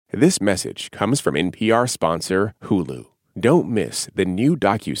This message comes from NPR sponsor Hulu. Don't miss the new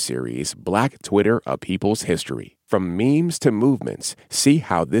docuseries Black Twitter: A People's History. From memes to movements, see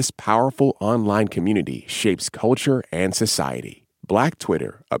how this powerful online community shapes culture and society. Black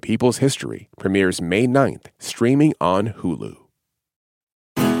Twitter: A People's History premieres May 9th, streaming on Hulu.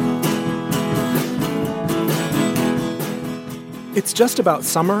 It's just about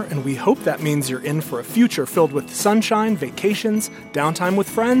summer, and we hope that means you're in for a future filled with sunshine, vacations, downtime with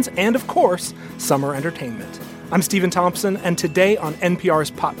friends, and, of course, summer entertainment. I'm Stephen Thompson, and today on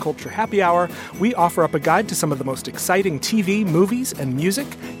NPR's Pop Culture Happy Hour, we offer up a guide to some of the most exciting TV, movies, and music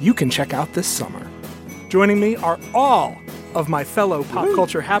you can check out this summer. Joining me are all of my fellow Pop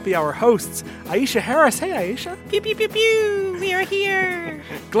Culture Happy Hour hosts, Aisha Harris. Hey, Aisha. Pew, pew, pew, pew. We are here.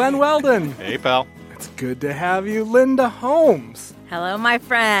 Glenn Weldon. Hey, pal. It's good to have you. Linda Holmes. Hello, my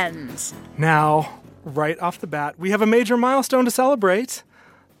friends. Now, right off the bat, we have a major milestone to celebrate.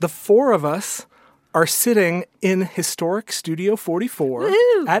 The four of us are sitting in historic Studio 44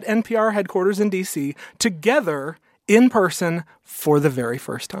 at NPR headquarters in D.C. together in person for the very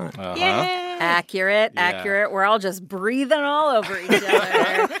first time. Yay! Accurate. We're all just breathing all over each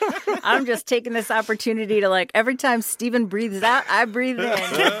other. I'm just taking this opportunity to, every time Stephen breathes out, I breathe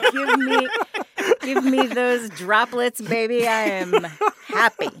in. Give me those droplets, baby. I am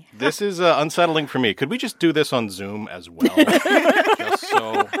happy. This is unsettling for me. Could we just do this on Zoom as well? Just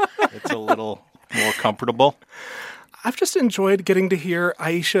so it's a little more comfortable. I've just enjoyed getting to hear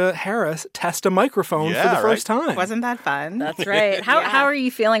Aisha Harris test a microphone for the first time. Wasn't that fun? That's right. How are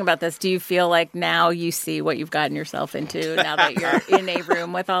you feeling about this? Do you feel like now you see what you've gotten yourself into now that you're in a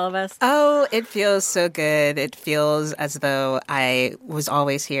room with all of us? Oh, it feels so good. It feels as though I was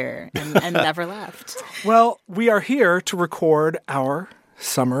always here and never left. Well, we are here to record our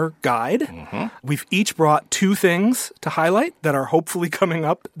summer guide. Mm-hmm. We've each brought two things to highlight that are hopefully coming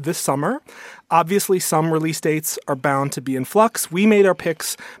up this summer. Obviously, some release dates are bound to be in flux. We made our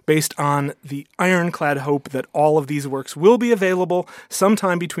picks based on the ironclad hope that all of these works will be available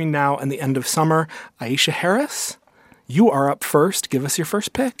sometime between now and the end of summer. Aisha Harris, you are up first. Give us your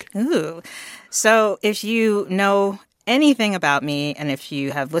first pick. Ooh. So if you know anything about me, and if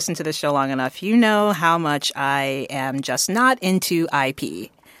you have listened to this show long enough, you know how much I am just not into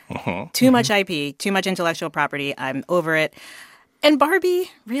IP. Too much IP, too much intellectual property. I'm over it. And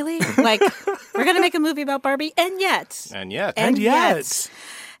Barbie, really? We're going to make a movie about Barbie, and yet.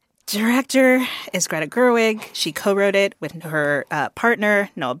 Director is Greta Gerwig. She co-wrote it with her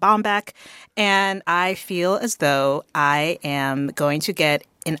partner, Noah Baumbach. And I feel as though I am going to get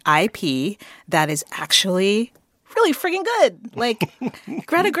an IP that is actually really freaking good.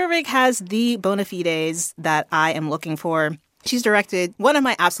 Greta Gerwig has the bona fides that I am looking for. She's directed one of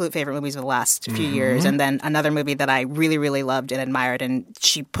my absolute favorite movies of the last few years, and then another movie that I really, really loved and admired, and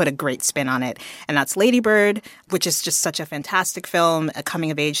she put a great spin on it. And that's Lady Bird, which is just such a fantastic film, a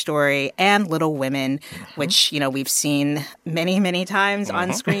coming-of-age story, and Little Women, which, we've seen many, many times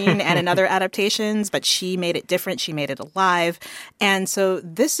on screen and in other adaptations, but she made it different. She made it alive. And so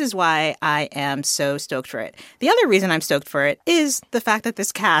this is why I am so stoked for it. The other reason I'm stoked for it is the fact that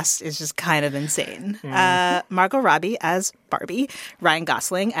this cast is just kind of insane. Margot Robbie as Barbie, Ryan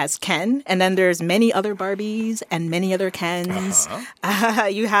Gosling as Ken, and then there's many other Barbies and many other Kens.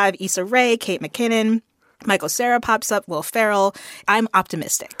 You have Issa Rae, Kate McKinnon, Michael Cera pops up, Will Ferrell. I'm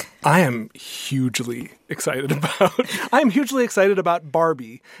optimistic. I am hugely excited about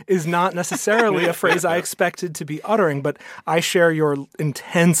Barbie is not necessarily a phrase I expected to be uttering, but I share your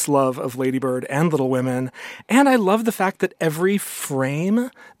intense love of Lady Bird and Little Women, and I love the fact that every frame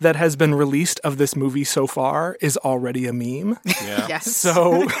that has been released of this movie so far is already a meme. Yeah. Yes.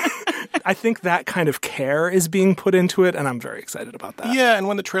 So I think that kind of care is being put into it, and I'm very excited about that. Yeah, and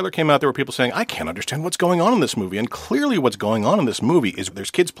when the trailer came out, there were people saying, I can't understand what's going on in this movie. And clearly what's going on in this movie is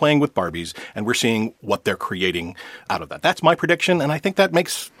there's kids playing with Barbies, and we're seeing what they're creating out of that. That's my prediction, and I think that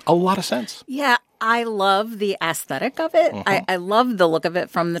makes a lot of sense. Yeah, I love the aesthetic of it. I love the look of it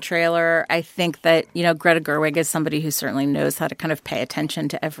from the trailer. I think that, Greta Gerwig is somebody who certainly knows how to kind of pay attention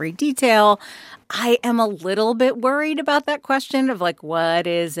to every detail. I am a little bit worried about that question of what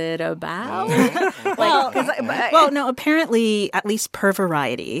is it about? No, apparently, at least per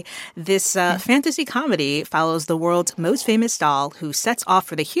Variety, this fantasy comedy follows the world's most famous doll who sets off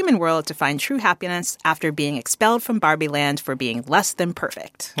for the human world to find true happiness after being expelled from Barbie Land for being less than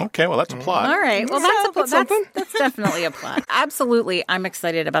perfect. Okay, well, that's a plot. All right. Well, that's definitely a plot. Absolutely. I'm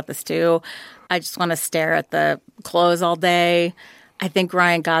excited about this, too. I just want to stare at the clothes all day. I think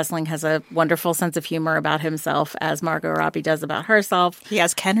Ryan Gosling has a wonderful sense of humor about himself, as Margot Robbie does about herself. He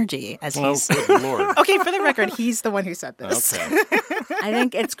has Kenergy, as he's... Oh, good Lord. Okay, for the record, he's the one who said this. Okay. I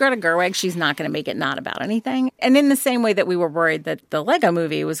think it's Greta Gerwig. She's not going to make it not about anything. And in the same way that we were worried that the Lego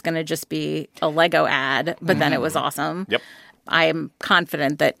movie was going to just be a Lego ad, but then it was awesome. Yep. I am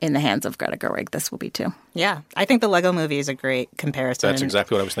confident that in the hands of Greta Gerwig, this will be too. Yeah, I think the Lego movie is a great comparison. That's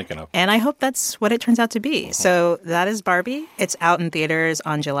exactly what I was thinking of. And I hope that's what it turns out to be. So that is Barbie. It's out in theaters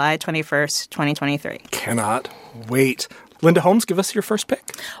on July 21st, 2023. Cannot wait. Linda Holmes, give us your first pick.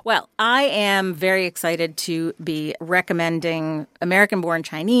 Well, I am very excited to be recommending American Born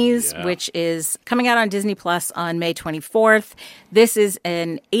Chinese, which is coming out on Disney Plus on May 24th. This is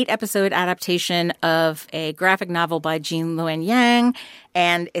an 8-episode adaptation of a graphic novel by Jean Luen Yang,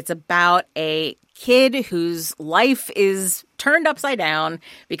 and it's about a kid whose life is turned upside down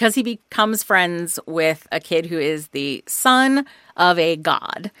because he becomes friends with a kid who is the son of a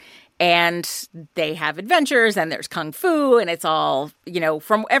god. And they have adventures, and there's kung fu, and it's all,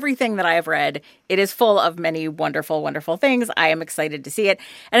 from everything that I have read, it is full of many wonderful, wonderful things. I am excited to see it.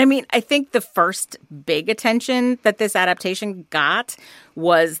 And I mean, I think the first big attention that this adaptation got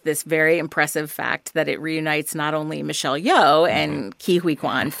was this very impressive fact that it reunites not only Michelle Yeoh and Ke Huy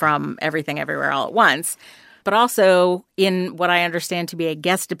Quan from Everything Everywhere All at Once, but also in what I understand to be a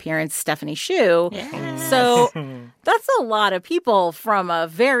guest appearance, Stephanie Hsu. Yeah. So that's a lot of people from a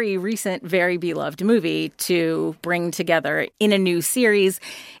very recent, very beloved movie to bring together in a new series.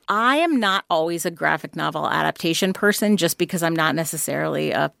 I am not always a graphic novel adaptation person just because I'm not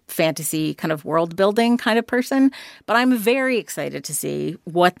necessarily a fantasy kind of world building kind of person, but I'm very excited to see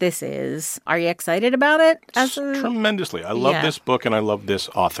what this is. Are you excited about it? Tremendously. I love this book and I love this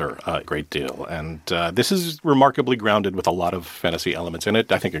author a great deal. And this is remarkably grounded with a lot of fantasy elements in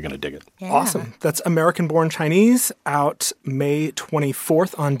it. I think you're going to dig it. Yeah. Awesome. That's American Born Chinese, out May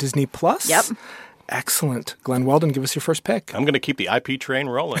 24th on Disney Plus. Yep. Excellent. Glenn Weldon, give us your first pick. I'm going to keep the IP train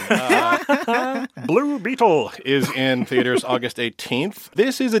rolling. Blue Beetle is in theaters August 18th.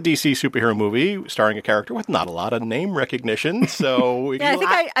 This is a DC superhero movie starring a character with not a lot of name recognition. So I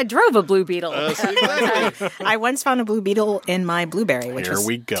think I drove a Blue Beetle. Exactly. I once found a Blue Beetle in my blueberry, which was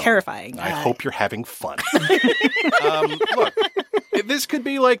terrifying. I hope you're having fun. Look, this could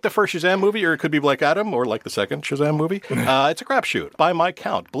be like the first Shazam movie, or it could be Black Adam, or like the second Shazam movie. It's a crapshoot. By my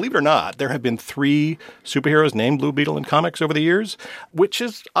count, believe it or not, there have been 3 superheroes named Blue Beetle in comics over the years, which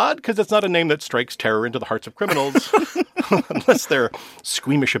is odd because it's not a name that strikes terror into the hearts of criminals unless they're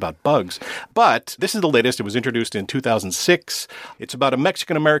squeamish about bugs. But this is the latest. It was introduced in 2006. It's about a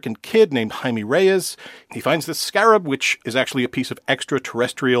Mexican-American kid named Jaime Reyes. He finds this scarab, which is actually a piece of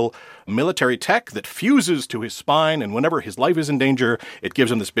extraterrestrial military tech that fuses to his spine, and whenever his life is in danger, it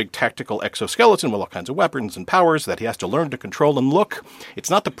gives him this big tactical exoskeleton with all kinds of weapons and powers that he has to learn to control and look. It's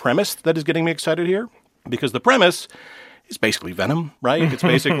not the premise that is getting me excited here, because the premise is basically Venom, right? It's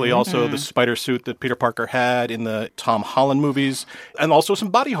basically also the spider suit that Peter Parker had in the Tom Holland movies, and also some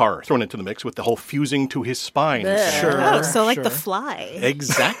body horror thrown into the mix with the whole fusing to his spine. Oh, so like The Fly.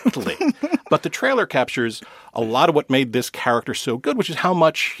 Exactly. But the trailer captures a lot of what made this character so good, which is how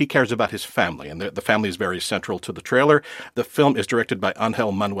much he cares about his family. And the family is very central to the trailer. The film is directed by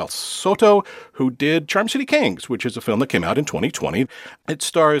Angel Manuel Soto, who did Charm City Kings, which is a film that came out in 2020. It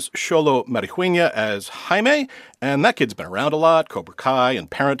stars Xolo Marijueña as Jaime, and that kid's been around a lot, Cobra Kai and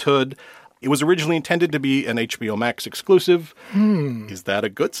Parenthood. It was originally intended to be an HBO Max exclusive. Is that a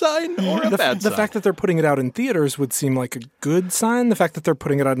good sign or a bad sign? The fact that they're putting it out in theaters would seem like a good sign. The fact that they're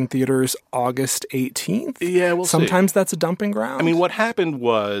putting it out in theaters August 18th. Yeah, we'll Sometimes see. That's a dumping ground. I mean, what happened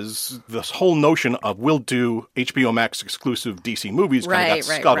was this whole notion of we'll do HBO Max exclusive DC movies kind of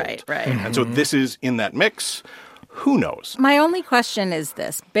got scuttled. Right. And so this is in that mix. Who knows? My only question is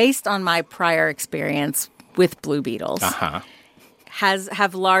this. Based on my prior experience with Blue Beetles,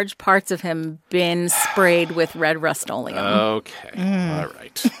 have large parts of him been sprayed with red Rust-Oleum? Okay. All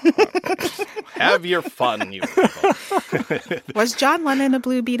right. Have your fun, you people. Was John Lennon a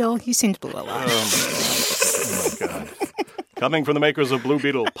Blue Beetle? He seemed blue a lot. Oh, my God. Coming from the makers of Blue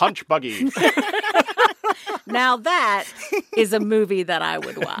Beetle, Punch Buggy. Now that is a movie that I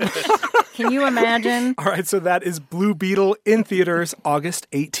would watch. Can you imagine? All right, so that is Blue Beetle in theaters August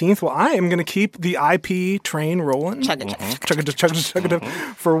 18th. Well, I am going to keep the IP train rolling. Chug it.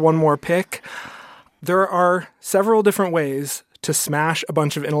 For one more pick. There are several different ways to smash a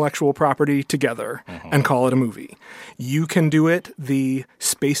bunch of intellectual property together and call it a movie. You can do it the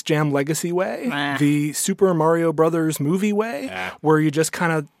Space Jam Legacy way, the Super Mario Brothers movie way, where you just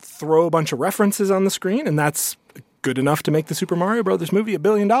kind of throw a bunch of references on the screen, and that's good enough to make the Super Mario Brothers movie $1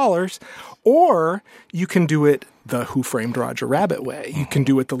 billion, or you can do it the Who Framed Roger Rabbit way. You can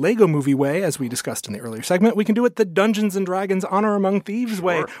do it the Lego Movie way, as we discussed in the earlier segment. We can do it the Dungeons & Dragons Honor Among Thieves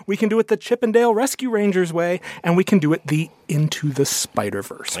way. We can do it the Chip and Dale Rescue Rangers way. And we can do it the Into the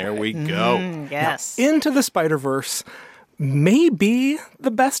Spider-Verse way. There we go. Yes. Now, Into the Spider-Verse may be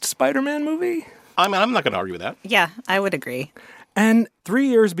the best Spider-Man movie. I'm not going to argue with that. Yeah, I would agree. And 3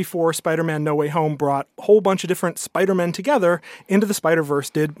 years before Spider-Man No Way Home brought a whole bunch of different Spider-Men together, Into the Spider-Verse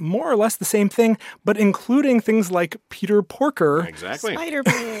did more or less the same thing, but including things like Peter Porker. Exactly.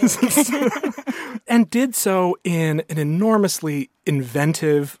 Spider-Man. And did so in an enormously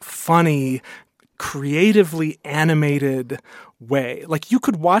inventive, funny, creatively animated way. Like, you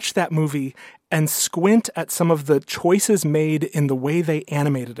could watch that movie and squint at some of the choices made in the way they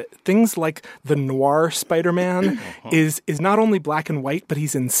animated it. Things like the noir Spider-Man is not only black and white, but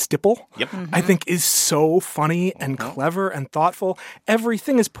he's in stipple. Yep. I think is so funny and clever and thoughtful.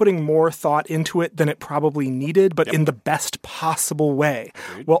 Everything is putting more thought into it than it probably needed, but in the best possible way.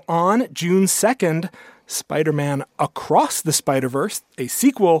 Well, on June 2nd, Spider-Man Across the Spider-Verse, a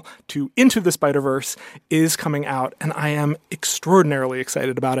sequel to Into the Spider-Verse, is coming out, and I am extraordinarily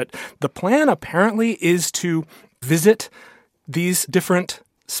excited about it. The plan apparently is to visit these different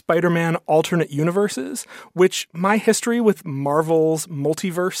Spider-Man alternate universes, which my history with Marvel's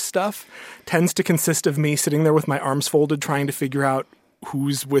multiverse stuff tends to consist of me sitting there with my arms folded trying to figure out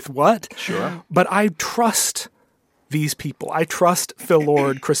who's with what. Sure. But I trust these people. I trust Phil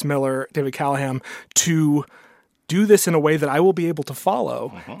Lord, Chris Miller, David Callahan to do this in a way that I will be able to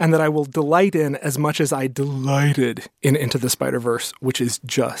follow and that I will delight in as much as I delighted in Into the Spider-Verse, which is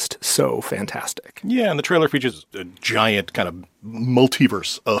just so fantastic. Yeah, and the trailer features a giant kind of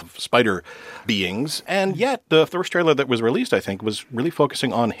multiverse of spider beings. And yet, the first trailer that was released, I think, was really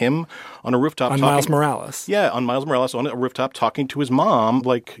focusing on him on a rooftop. On Miles Morales. Yeah, on Miles Morales on a rooftop talking to his mom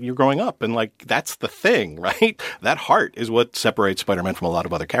like you're growing up. And like, that's the thing, right? That heart is what separates Spider-Man from a lot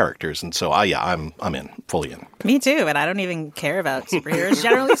of other characters. And so, I'm in, fully in. Me too, and I don't even care about superheroes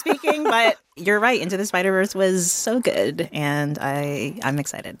generally speaking, but you're right. Into the Spider-Verse was so good, and I'm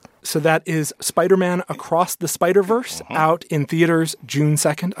excited. So that is Spider-Man Across the Spider-Verse out in theaters June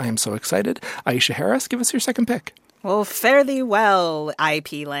 2nd. I am so excited. Aisha Harris, give us your second pick. Well, fare thee well,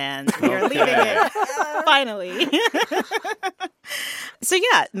 IP land. We are leaving it. Finally. So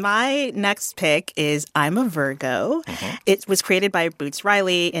yeah, my next pick is I'm a Virgo. It was created by Boots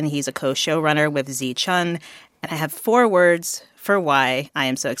Riley, and he's a co-showrunner with Z Chun. And I have 4 words for why I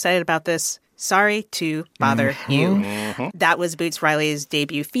am so excited about this. Sorry to bother you. That was Boots Riley's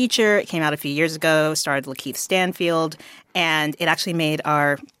debut feature. It came out a few years ago, starred Lakeith Stanfield, and it actually made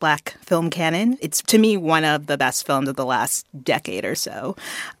our Black film canon. It's, to me, one of the best films of the last decade or so.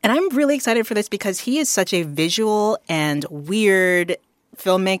 And I'm really excited for this because he is such a visual and weird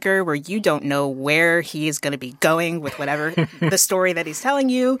filmmaker where you don't know where he is going to be going with whatever the story that he's telling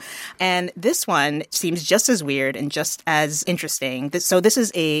you. And this one seems just as weird and just as interesting. So this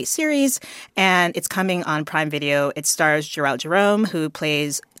is a series, and it's coming on Prime Video. It stars Jharrel Jerome, who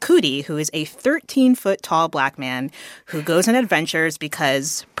plays Cootie, who is a 13-foot tall black man who goes on adventures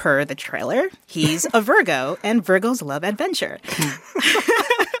because, per the trailer, he's a Virgo, and Virgos love adventure.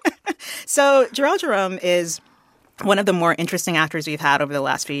 So Jharrel Jerome is one of the more interesting actors we've had over the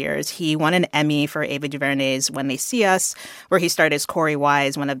last few years. He won an Emmy for Ava DuVernay's When They See Us, where he starred as Corey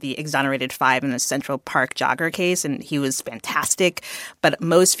Wise, one of the exonerated 5 in the Central Park jogger case, and he was fantastic. But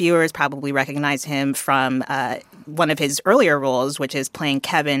most viewers probably recognize him from one of his earlier roles, which is playing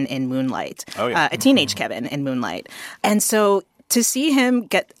Kevin in Moonlight, a teenage Kevin in Moonlight. And so to see him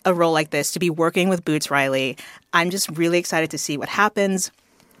get a role like this, to be working with Boots Riley, I'm just really excited to see what happens.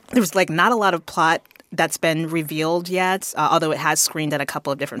 There's not a lot of plot that's been revealed yet, although it has screened at a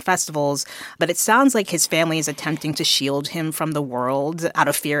couple of different festivals. But it sounds like his family is attempting to shield him from the world out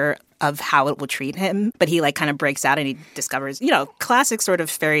of fear of how it will treat him. But he kind of breaks out and he discovers, classic sort of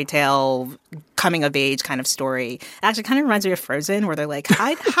fairy tale coming of age kind of story. It actually kind of reminds me of Frozen, where they're like,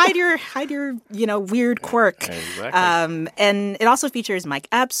 hide your weird quirk. Exactly. And it also features Mike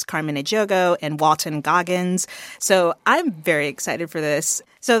Epps, Carmen Ejogo, and Walton Goggins. So I'm very excited for this.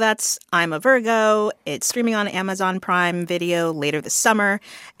 So that's I'm a Virgo. It's streaming on Amazon Prime Video later this summer.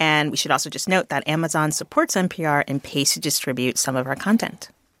 And we should also just note that Amazon supports NPR and pays to distribute some of our content.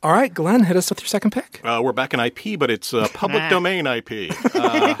 All right, Glenn, hit us with your second pick. We're back in IP, but it's public domain IP.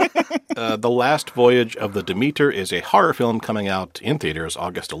 The Last Voyage of the Demeter is a horror film coming out in theaters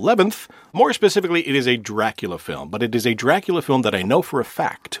August 11th. More specifically, it is a Dracula film, but it is a Dracula film that I know for a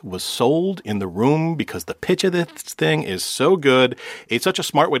fact was sold in the room because the pitch of this thing is so good. It's such a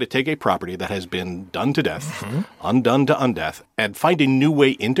smart way to take a property that has been done to death, undone to undeath, and find a new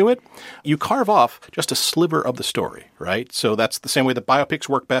way into it. You carve off just a sliver of the story, right? So that's the same way that biopics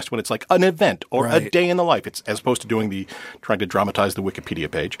work best when it's like an event or a day in the life. It's as opposed to trying to dramatize the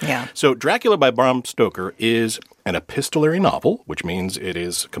Wikipedia page. Yeah. So Dracula by Bram Stoker is an epistolary novel, which means it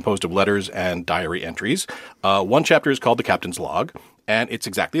is composed of letters and diary entries. One chapter is called The Captain's Log, and it's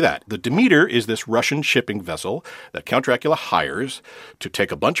exactly that. The Demeter is this Russian shipping vessel that Count Dracula hires to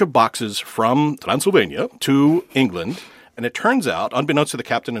take a bunch of boxes from Transylvania to England. And it turns out, unbeknownst to the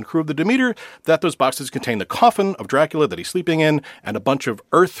captain and crew of the Demeter, that those boxes contain the coffin of Dracula that he's sleeping in and a bunch of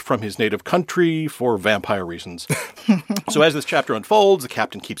earth from his native country for vampire reasons. So as this chapter unfolds, the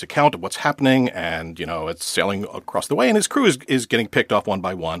captain keeps account of what's happening and, it's sailing across the way and his crew is getting picked off one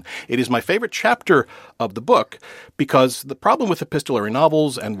by one. It is my favorite chapter of the book because the problem with epistolary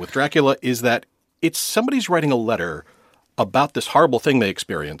novels and with Dracula is that it's somebody's writing a letter about this horrible thing they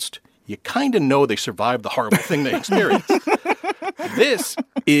experienced. You kind of know they survived the horrible thing they experienced. This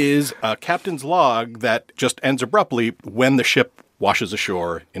is a captain's log that just ends abruptly when the ship washes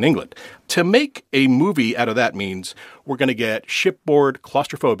ashore in England. To make a movie out of that means we're going to get shipboard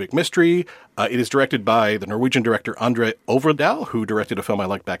claustrophobic mystery. It is directed by the Norwegian director Andre Øvredal, who directed a film I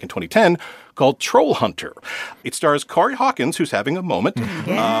liked back in 2010 called Troll Hunter. It stars Corey Hawkins, who's having a moment.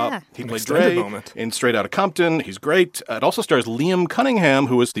 He played Dre in Straight Outta Compton. He's great. It also stars Liam Cunningham,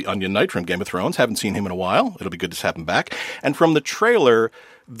 who is the Onion Knight from Game of Thrones. Haven't seen him in a while. It'll be good to have him back. And from the trailer,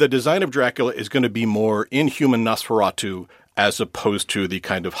 the design of Dracula is going to be more Inhuman Nosferatu as opposed to the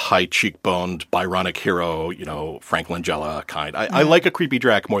kind of high cheekboned Byronic hero, Frank Langella kind. I like a creepy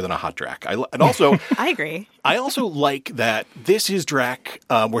Drac more than a hot Drac. And also, I agree. I also like that this is Drac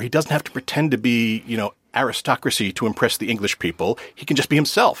where he doesn't have to pretend to be, aristocracy to impress the English people. He can just be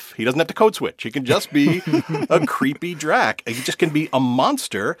himself. He doesn't have to code switch. He can just be a creepy Drac. He just can be a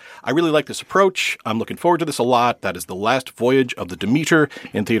monster. I really like this approach. I'm looking forward to this a lot. That is The Last Voyage of the Demeter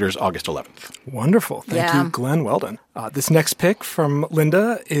in theaters August 11th. Wonderful. Thank you, Glenn Weldon. This next pick from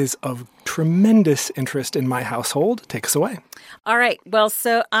Linda is of tremendous interest in my household. Take us away. All right. Well,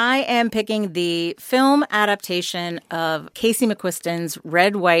 so I am picking the film adaptation of Casey McQuiston's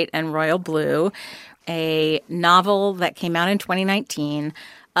Red, White, and Royal Blue, a novel that came out in 2019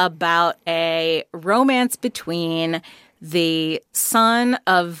 about a romance between the son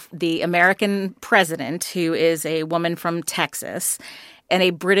of the American president, who is a woman from Texas, and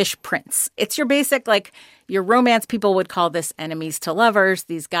a British prince. It's your basic, your romance. People would call this enemies to lovers.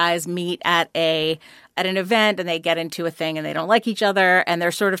 These guys meet at an event and they get into a thing and they don't like each other. And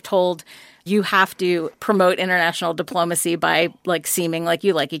they're sort of told, you have to promote international diplomacy by seeming like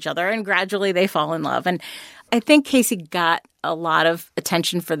you like each other. And gradually they fall in love. And I think Casey got a lot of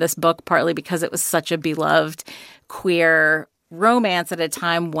attention for this book, partly because it was such a beloved queer romance at a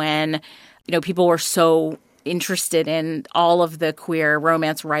time when, people were so interested in all of the queer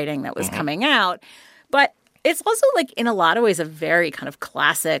romance writing that was coming out. But it's also, in a lot of ways, a very kind of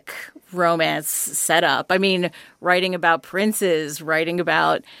classic romance setup. I mean, writing about princes, writing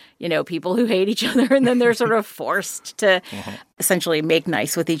about, people who hate each other, and then they're sort of forced to essentially make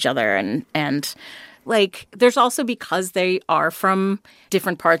nice with each other. And there's also, because they are from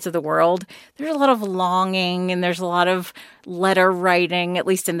different parts of the world, there's a lot of longing and there's a lot of letter writing, at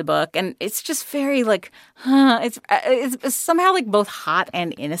least in the book. And it's just very it's somehow both hot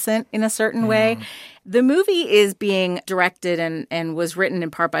and innocent in a certain way. The movie is being directed and was written in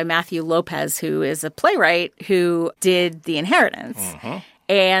part by Matthew Lopez, who is a playwright who did The Inheritance.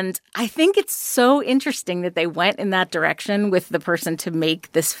 And I think it's so interesting that they went in that direction with the person to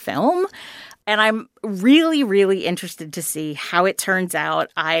make this film. And I'm really, really interested to see how it turns out.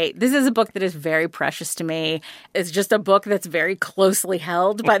 This is a book that is very precious to me. It's just a book that's very closely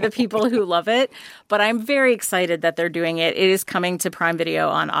held by the people who love it. But I'm very excited that they're doing it. It is coming to Prime Video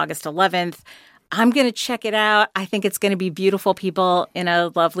on August 11th. I'm going to check it out. I think it's going to be beautiful people in a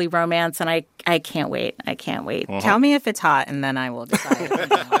lovely romance, and I can't wait. I can't wait. Tell me if it's hot, and then I will decide if I'm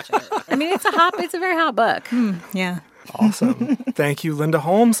going to watch it. I mean, it's a very hot book. Yeah. Awesome. Thank you, Linda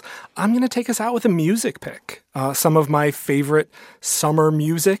Holmes. I'm going to take us out with a music pick. Some of my favorite summer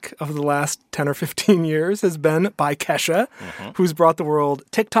music of the last 10 or 15 years has been by Kesha, who's brought the world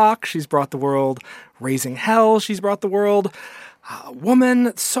TikTok. She's brought the world Raising Hell. She's brought the world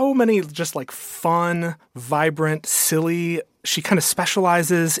Woman. So many just fun, vibrant, silly She kind of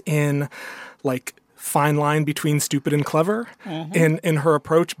specializes in like fine line between stupid and clever in her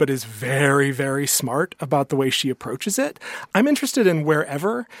approach, but is very, very smart about the way she approaches it. I'm interested in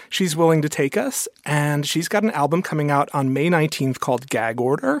wherever she's willing to take us, and she's got an album coming out on May 19th called Gag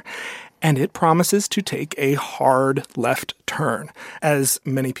Order, and it promises to take a hard left turn. As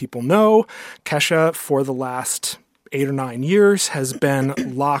many people know, Kesha, for the last 8 or 9 years, has been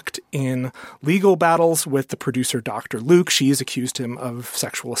locked in legal battles with the producer Dr. Luke. She has accused him of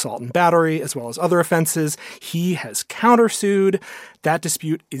sexual assault and battery, as well as other offenses. He has countersued. That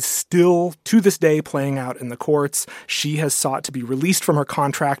dispute is still, to this day, playing out in the courts. She has sought to be released from her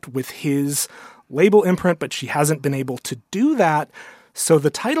contract with his label imprint, but she hasn't been able to do that. So the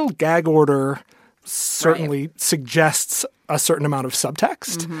title Gag Order certainly suggests a certain amount of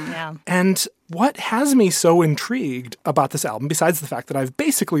subtext. Yeah. And what has me so intrigued about this album, besides the fact that I've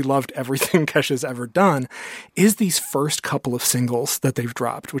basically loved everything Kesha's ever done, is these first couple of singles that they've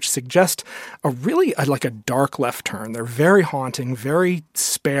dropped, which suggest like a dark left turn. They're very haunting, very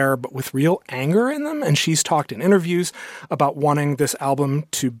spare, but with real anger in them. And she's talked in interviews about wanting this album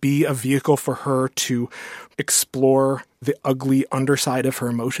to be a vehicle for her to explore the ugly underside of her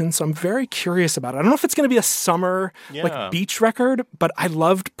emotions. So I'm very curious about it. I don't know if it's going to be a summer beach record, but I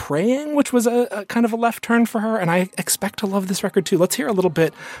loved Praying, which was a kind of a left turn for her, and I expect to love this record too. Let's hear a little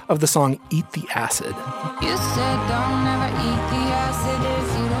bit of the song Eat the Acid. You said don't ever eat the acid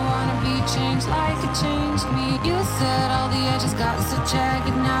if you don't want to be changed like it changed me. You said all the edges got so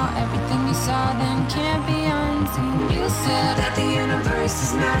jagged, now everything you saw then can't be unseen. You said that the universe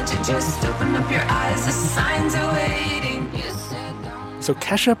is magic, just open up your eyes, the signs are waiting. You said So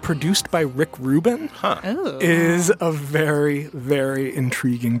Kesha, produced by Rick Rubin, is a very, very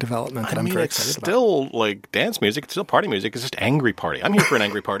intriguing development that I'm very excited about. It's still like dance music. It's still party music. It's just angry party. I'm here for an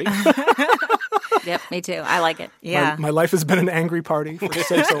angry party. Yep, me too. I like it. Yeah. My life has been an angry party for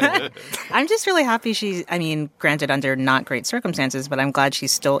so long. I'm just really happy granted under not great circumstances, but I'm glad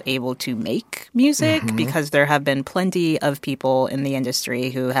she's still able to make music because there have been plenty of people in the industry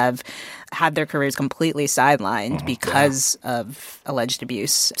who have had their careers completely sidelined because of alleged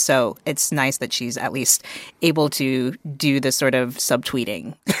abuse. So it's nice that she's at least able to do this sort of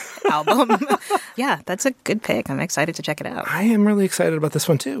subtweeting album. Yeah, that's a good pick. I'm excited to check it out. I am really excited about this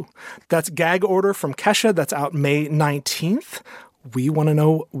one too. That's Gag Order from Kesha. That's out May 19th. We want to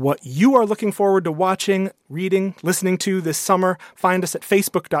know what you are looking forward to watching, reading, listening to this summer. Find us at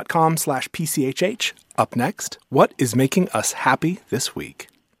facebook.com/PCHH. Up next, what is making us happy this week?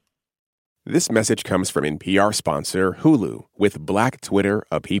 This message comes from NPR sponsor Hulu with Black Twitter,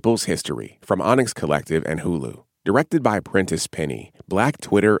 A People's History from Onyx Collective and Hulu. Directed by Prentice Penny, Black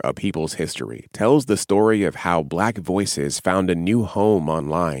Twitter, A People's History tells the story of how Black voices found a new home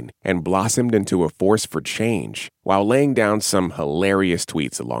online and blossomed into a force for change while laying down some hilarious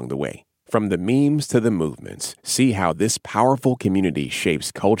tweets along the way. From the memes to the movements, see how this powerful community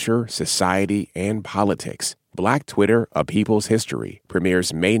shapes culture, society, and politics. Black Twitter, A People's History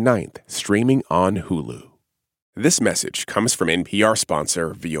premieres May 9th, streaming on Hulu. This message comes from NPR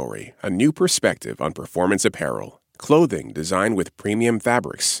sponsor Vuori, a new perspective on performance apparel. Clothing designed with premium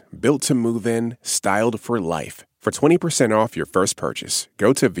fabrics, built to move in, styled for life. For 20% off your first purchase,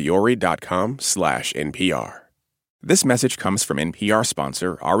 go to vuori.com/NPR. This message comes from NPR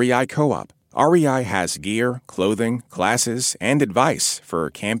sponsor REI Co-op. REI has gear, clothing, classes, and advice for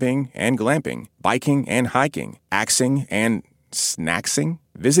camping and glamping, biking and hiking, axing and snacksing.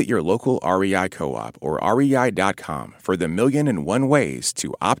 Visit your local REI Co-op or rei.com for the 1,000,001 ways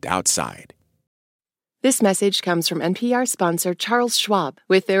to opt outside. This message comes from NPR sponsor Charles Schwab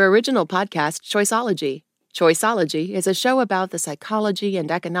with their original podcast, Choiceology. Choiceology is a show about the psychology and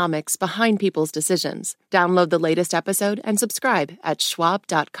economics behind people's decisions. Download the latest episode and subscribe at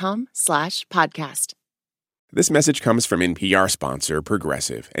schwab.com/podcast. This message comes from NPR sponsor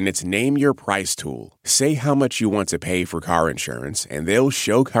Progressive and its Name Your Price tool. Say how much you want to pay for car insurance, and they'll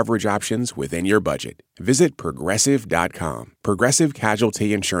show coverage options within your budget. Visit Progressive.com. Progressive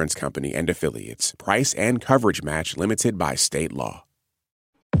Casualty Insurance Company and Affiliates. Price and coverage match limited by state law.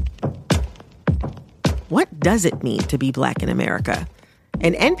 What does it mean to be Black in America?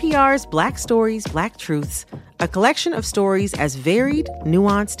 In NPR's Black Stories, Black Truths, a collection of stories as varied,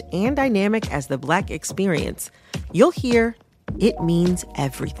 nuanced, and dynamic as the Black experience, you'll hear it means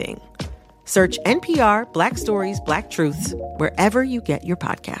everything. Search NPR Black Stories, Black Truths wherever you get your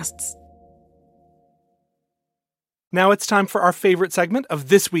podcasts. Now it's time for our favorite segment of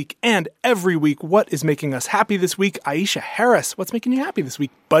this week and every week. What is making us happy this week? Aisha Harris, what's making you happy this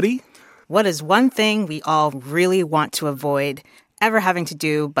week, buddy? What is one thing we all really want to avoid ever having to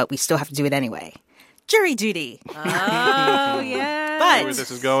do, but we still have to do it anyway? Jury Duty. Oh, yeah. But Where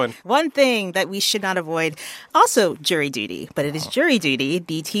this is going. one thing that we should not avoid, also Jury Duty, but it is Jury Duty,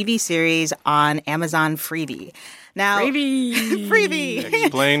 the TV series on Amazon Freevee. Now, Freevee.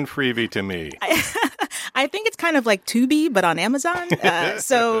 Explain Freevee to me. I think it's kind of like Tubi, but on Amazon.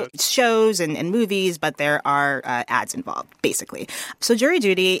 So shows and movies, but there are ads involved, basically. So Jury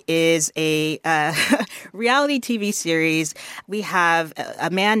Duty is a reality TV series. We have a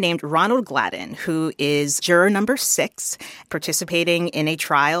man named Ronald Gladden, who is juror number 6, participating in a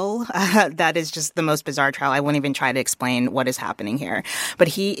trial that is just the most bizarre trial. I won't even try to explain what is happening here. But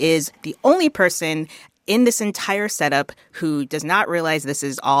he is the only person in this entire setup who does not realize this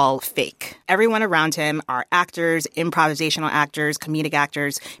is all fake. Everyone around him are actors, improvisational actors, comedic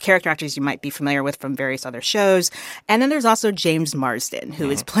actors, character actors you might be familiar with from various other shows. And then there's also James Marsden, who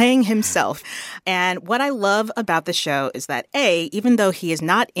is playing himself. And what I love about the show is that, A, even though he is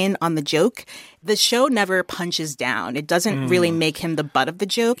not in on the joke, the show never punches down. It doesn't really make him the butt of the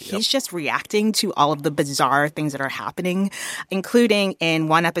joke. He's just reacting to all of the bizarre things that are happening, including in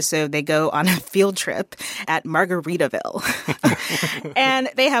one episode, they go on a field trip at Margaritaville. And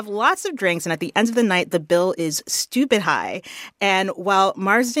they have lots of drinks. And at the end of the night, the bill is stupid high. And while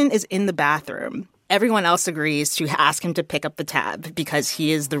Marsden is in the bathroom, everyone else agrees to ask him to pick up the tab because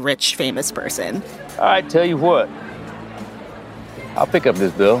he is the rich, famous person. All right, tell you what. I'll pick up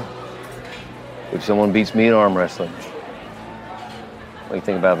this bill if someone beats me in arm wrestling. What do you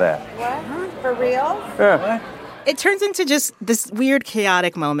think about that? What? For real? Yeah. It turns into just this weird,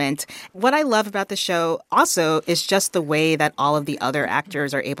 chaotic moment. What I love about the show also is just the way that all of the other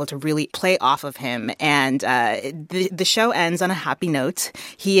actors are able to really play off of him. And the show ends on a happy note.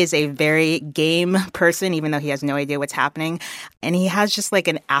 He is a very game person, even though he has no idea what's happening. And he has just like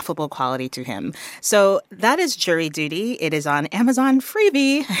an affable quality to him. So that is Jury Duty. It is on Amazon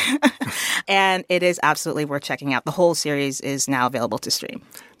Freevee. And it is absolutely worth checking out. The whole series is now available to stream.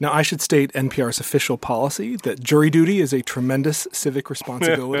 Now, I should state NPR's official policy that jury duty is a tremendous civic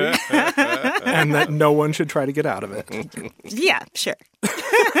responsibility and that no one should try to get out of it. Yeah, sure.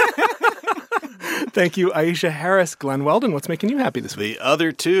 Thank you, Aisha Harris. Glenn Weldon, what's making you happy this week? The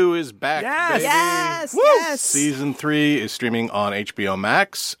Other Two is back. Yes! Yes! Woo! Yes! Season 3 is streaming on HBO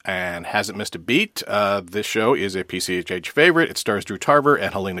Max and hasn't missed a beat. This show is a PCHH favorite. It stars Drew Tarver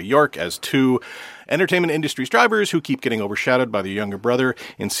and Helena York as two entertainment industry strivers who keep getting overshadowed by their younger brother.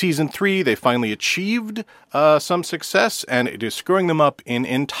 In Season 3, they finally achieved some success, and it is screwing them up in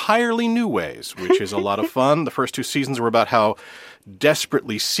entirely new ways, which is a lot of fun. The first 2 seasons were about how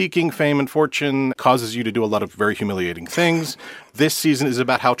desperately seeking fame and fortune causes you to do a lot of very humiliating things. This season is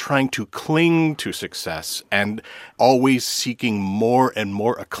about how trying to cling to success and always seeking more and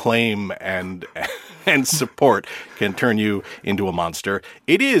more acclaim and support can turn you into a monster.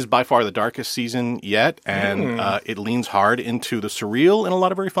 It is by far the darkest season yet, and it leans hard into the surreal in a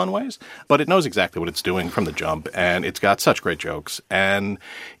lot of very fun ways, but it knows exactly what it's doing from the jump, and it's got such great jokes. And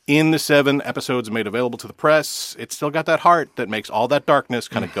in the 7 episodes made available to the press, it's still got that heart that makes all that darkness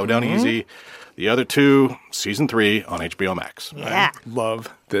kind of go down easy. The Other Two, Season 3 on HBO Max. Yeah. I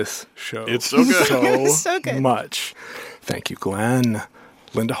love this show. It's so good. So good. Much. Thank you, Glenn.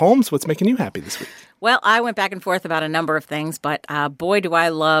 Linda Holmes, what's making you happy this week? Well, I went back and forth about a number of things, but boy, do I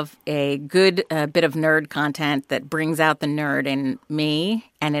love a good bit of nerd content that brings out the nerd in me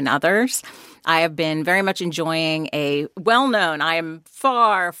and in others. I have been very much enjoying a well-known, I am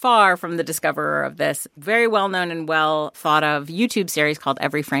far, far from the discoverer of this, very well-known and well-thought-of YouTube series called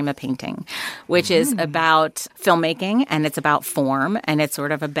Every Frame a Painting, which is about filmmaking, and it's about form, and it's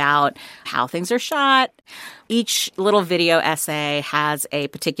sort of about how things are shot. Each little video essay has a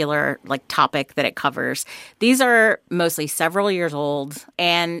particular topic that it covers. These are mostly several years old,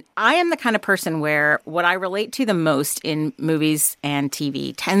 and I am the kind of person where what I relate to the most in movies and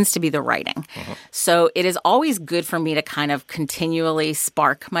TV tends to be the writing. So it is always good for me to kind of continually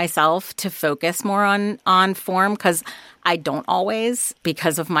spark myself to focus more on form, because I don't always,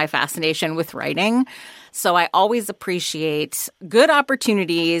 because of my fascination with writing. So I always appreciate good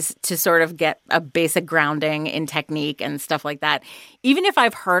opportunities to sort of get a basic grounding in technique and stuff like that. Even if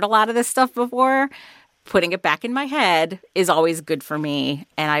I've heard a lot of this stuff before, putting it back in my head is always good for me,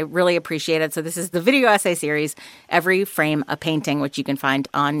 and I really appreciate it. So this is the video essay series, Every Frame a Painting, which you can find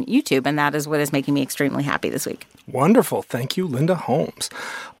on YouTube, and that is what is making me extremely happy this week. Wonderful. Thank you, Linda Holmes.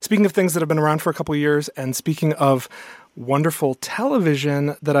 Speaking of things that have been around for a couple of years, and speaking of wonderful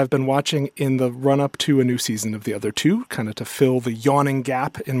television that I've been watching in the run-up to a new season of the other two, kind of to fill the yawning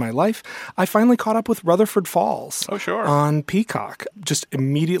gap in my life, I finally caught up with Rutherford Falls on Peacock. Just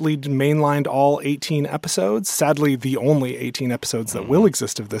immediately mainlined all 18 episodes. Sadly, the only 18 episodes that will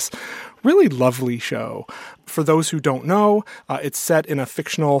exist of this really lovely show. For those who don't know, it's set in a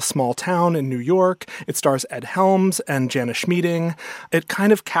fictional small town in New York. It stars Ed Helms and Jana Schmieding. It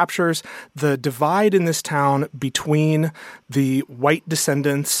kind of captures the divide in this town between the white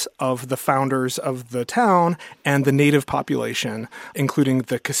descendants of the founders of the town and the native population, including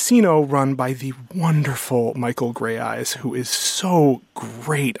the casino run by the wonderful Michael Greyeyes, who is so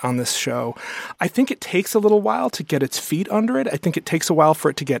great on this show. I think it takes a little while to get its feet under it. I think it takes a while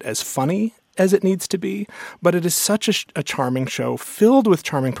for it to get as funny as it needs to be, but it is such a charming show filled with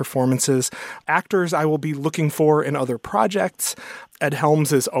charming performances, actors I will be looking for in other projects. Ed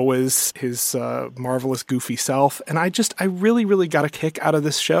Helms is always his marvelous, goofy self, and I really, really got a kick out of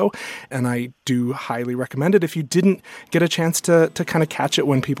this show, and I do highly recommend it if you didn't get a chance to kind of catch it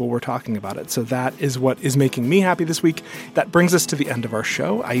when people were talking about it. So that is what is making me happy this week. That brings us to the end of our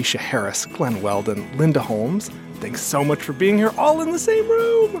show. Aisha Harris, Glenn Weldon, Linda Holmes, thanks so much for being here all in the same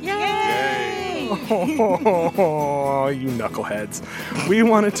room. Yay! Oh, you knuckleheads. We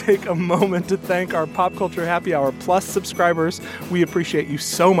want to take a moment to thank our Pop Culture Happy Hour Plus subscribers. We appreciate you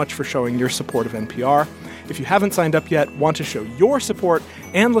so much for showing your support of NPR. If you haven't signed up yet, want to show your support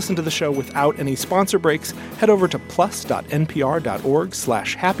and listen to the show without any sponsor breaks, head over to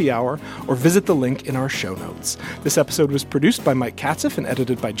plus.npr.org/happy hour or visit the link in our show notes. This episode was produced by Mike Katzeff and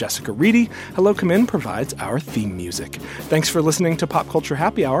edited by Jessica Reedy. Hello Come In provides our theme music. Thanks for listening to Pop Culture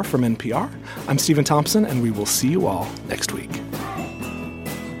Happy Hour from NPR. I'm Stephen Thompson, and we will see you all next week.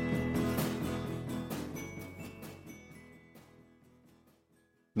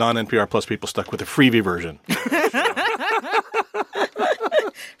 Non-NPR Plus people stuck with the freebie version.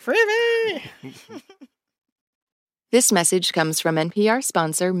 Freebie! This message comes from NPR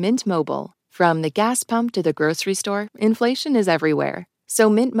sponsor Mint Mobile. From the gas pump to the grocery store, inflation is everywhere. So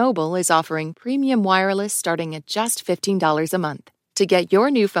Mint Mobile is offering premium wireless starting at just $15 a month. To get your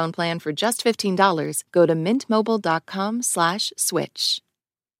new phone plan for just $15, go to mintmobile.com/switch.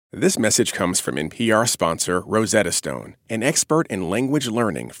 This message comes from NPR sponsor Rosetta Stone, an expert in language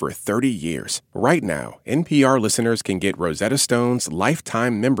learning for 30 years. Right now, NPR listeners can get Rosetta Stone's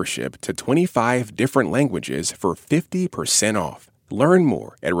lifetime membership to 25 different languages for 50% off. Learn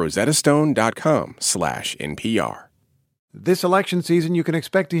more at rosettastone.com/NPR. This election season, you can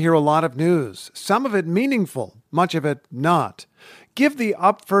expect to hear a lot of news, some of it meaningful, much of it not. Give the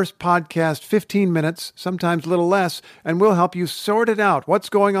Up First podcast 15 minutes, sometimes a little less, and we'll help you sort it out, what's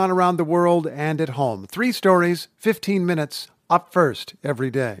going on around the world and at home. 3 stories, 15 minutes, Up First every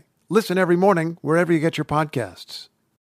day. Listen every morning wherever you get your podcasts.